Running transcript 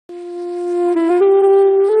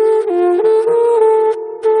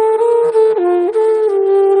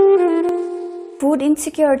Food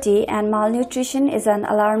insecurity and malnutrition is an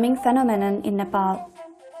alarming phenomenon in Nepal.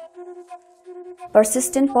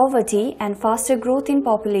 Persistent poverty and faster growth in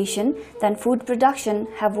population than food production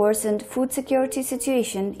have worsened food security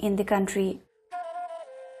situation in the country.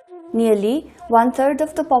 Nearly one-third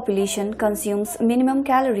of the population consumes minimum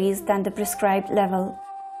calories than the prescribed level.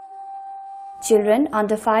 Children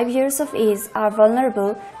under 5 years of age are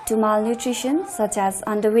vulnerable to malnutrition such as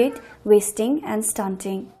underweight, wasting and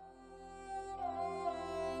stunting.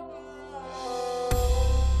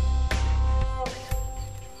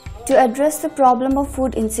 To address the problem of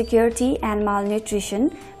food insecurity and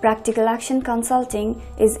malnutrition, Practical Action Consulting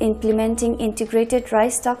is implementing integrated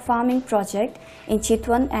rice stock farming project in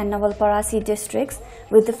Chitwan and Nawalparasi districts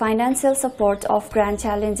with the financial support of Grand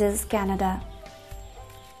Challenges Canada.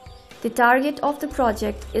 The target of the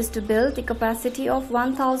project is to build the capacity of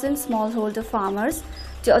 1,000 smallholder farmers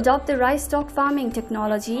to adopt the rice stock farming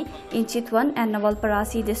technology in Chitwan and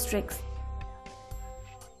Nawalparasi districts.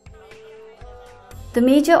 The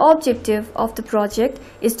major objective of the project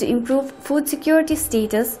is to improve food security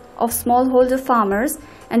status of smallholder farmers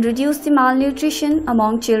and reduce the malnutrition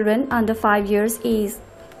among children under 5 years age.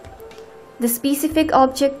 The specific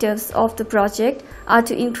objectives of the project are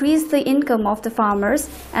to increase the income of the farmers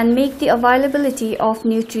and make the availability of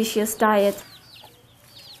nutritious diet.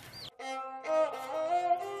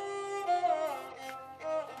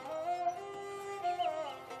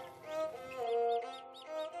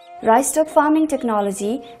 Rice stock farming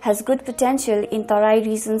technology has good potential in Tarai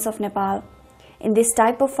regions of Nepal. In this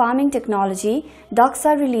type of farming technology, ducks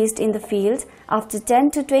are released in the field after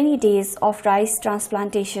 10 to 20 days of rice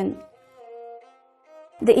transplantation.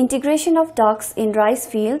 The integration of ducks in rice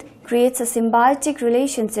field creates a symbiotic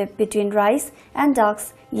relationship between rice and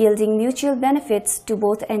ducks, yielding mutual benefits to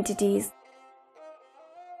both entities.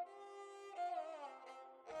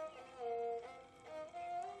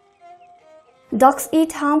 Ducks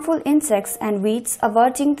eat harmful insects and weeds,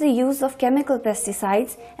 averting the use of chemical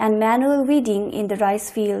pesticides and manual weeding in the rice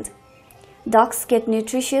field. Ducks get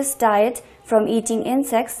nutritious diet from eating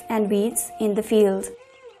insects and weeds in the field.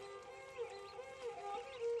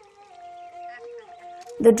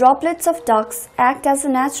 The droplets of ducks act as a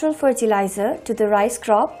natural fertilizer to the rice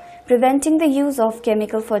crop, preventing the use of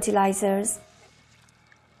chemical fertilizers.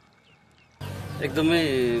 एकदमै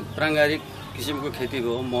प्राङ्गारिक किसिमको खेती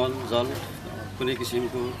हो मल जल कुनै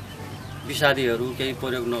किसिमको विषादीहरू केही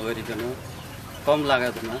प्रयोग नगरिकन कम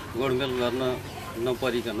लागतमा गोडमेल गर्न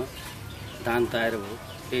नपरिकन धान तयार भयो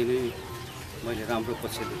त्यही नै मैले राम्रो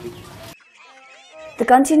पक्ष देखेँ The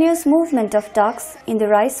continuous movement of ducks in the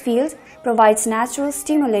rice field provides natural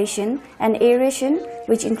stimulation and aeration,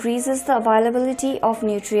 which increases the availability of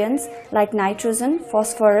nutrients like nitrogen,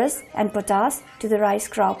 phosphorus and potash to the rice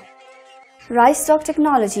crop. Rice stock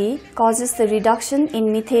technology causes the reduction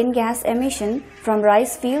in methane gas emission from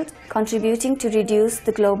rice field, contributing to reduce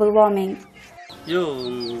the global warming. यो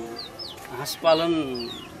हाँस पालन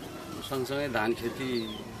सँगसँगै धान खेती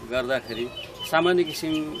गर्दाखेरि सामान्य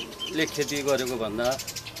किसिमले खेती गरेको भन्दा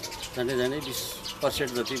झन्डै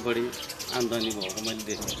 20% जति बढी आम्दानी भएको मैले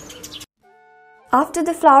देखेँ. After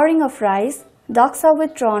the flowering of rice, ducks are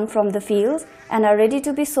withdrawn from the fields and are ready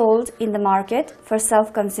to be sold in the market for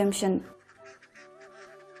self-consumption.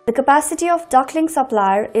 The capacity of duckling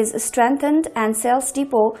supplier is strengthened and sales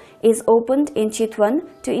depot is opened in Chitwan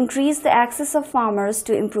to increase the access of farmers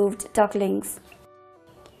to improved ducklings.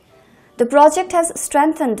 The project has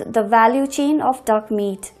strengthened the value chain of duck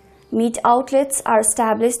meat. Meat outlets are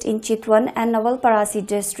established in Chitwan and Nawalparasi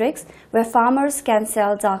districts where farmers can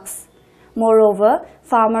sell ducks. Moreover,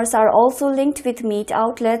 farmers are also linked with meat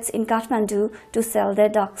outlets in Kathmandu to sell their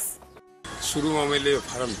ducks. सुरुमा मैले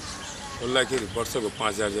farm खोल्दाखेरि वर्षको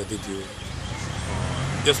 5000 जति थियो.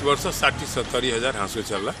 Yes वर्ष 60-70 हजार हाँसो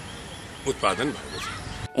चल्ला उत्पादन भएको छ.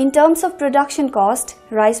 In terms of production cost,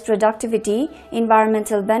 rice productivity,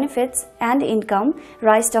 environmental benefits and income,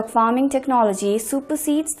 rice stock farming technology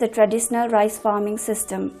supersedes the traditional rice farming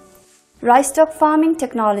system. Rice stock farming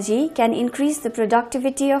technology can increase the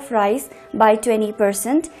productivity of rice by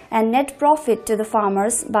 20% and net profit to the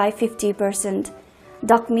farmers by 50%.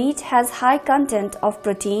 Duck meat has high content of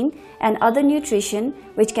protein and other nutrition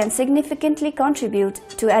which can significantly contribute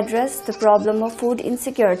to address the problem of food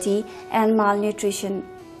insecurity and malnutrition.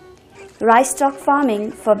 Rice stock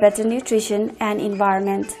farming for better nutrition and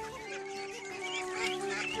environment.